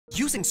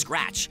Using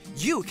Scratch,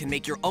 you can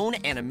make your own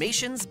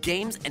animations,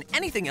 games, and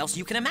anything else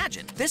you can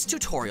imagine. This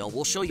tutorial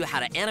will show you how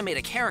to animate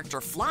a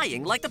character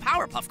flying like the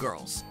Powerpuff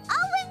Girls.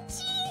 OMG!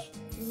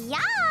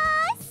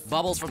 Yes!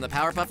 Bubbles from the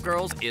Powerpuff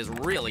Girls is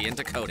really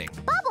into coding.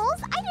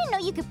 Bubbles? I didn't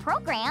know you could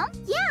program.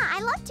 Yeah,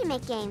 I love to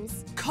make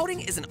games. Coding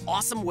is an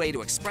awesome way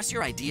to express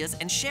your ideas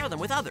and share them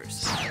with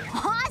others.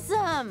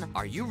 Awesome!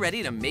 Are you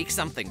ready to make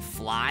something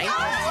fly?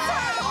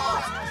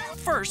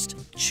 First,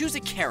 choose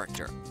a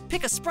character.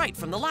 Pick a sprite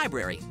from the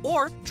library,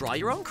 or draw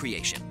your own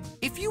creation.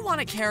 If you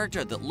want a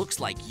character that looks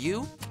like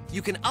you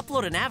can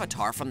upload an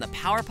avatar from the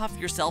Powerpuff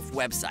Yourself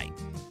website.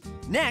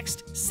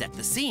 Next, set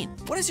the scene.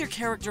 What is your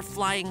character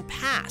flying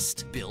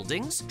past?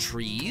 Buildings,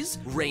 trees,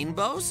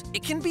 rainbows?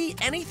 It can be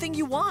anything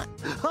you want.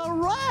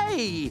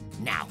 Hooray!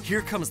 Now,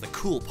 here comes the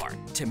cool part.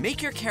 To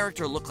make your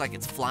character look like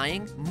it's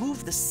flying,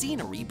 move the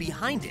scenery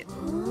behind it.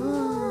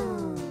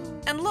 Ooh.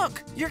 And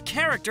look, your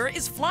character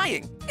is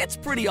flying. It's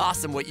pretty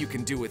awesome what you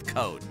can do with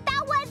code.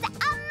 That was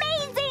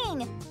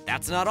amazing!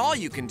 That's not all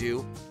you can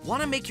do.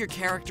 Want to make your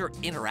character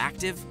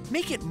interactive?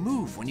 Make it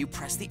move when you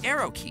press the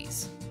arrow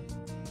keys.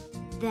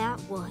 That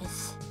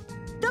was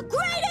the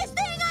greatest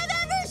thing I've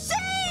ever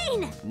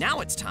seen!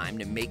 Now it's time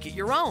to make it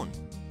your own.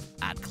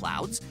 Add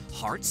clouds,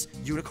 hearts,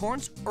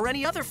 unicorns, or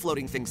any other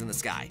floating things in the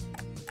sky.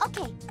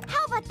 Okay,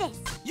 how about this?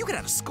 You could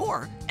add a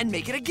score and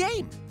make it a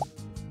game.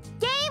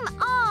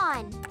 Game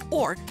on!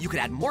 Or you could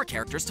add more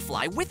characters to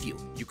fly with you.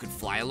 You could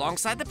fly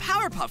alongside the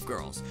Powerpuff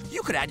Girls.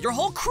 You could add your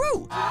whole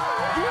crew.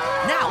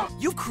 Now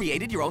you've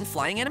created your own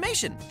flying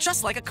animation,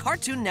 just like a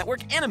Cartoon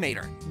Network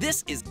animator.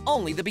 This is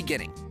only the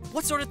beginning.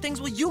 What sort of things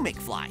will you make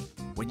fly?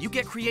 When you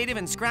get creative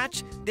in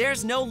Scratch,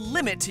 there's no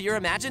limit to your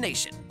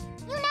imagination.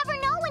 You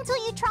never know until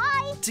you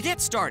try. To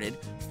get started,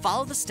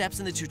 follow the steps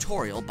in the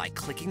tutorial by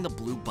clicking the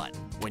blue button.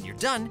 When you're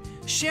done,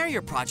 share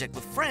your project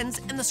with friends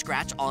in the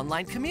Scratch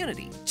online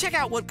community. Check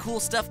out what cool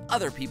stuff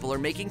other people are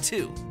making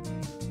too.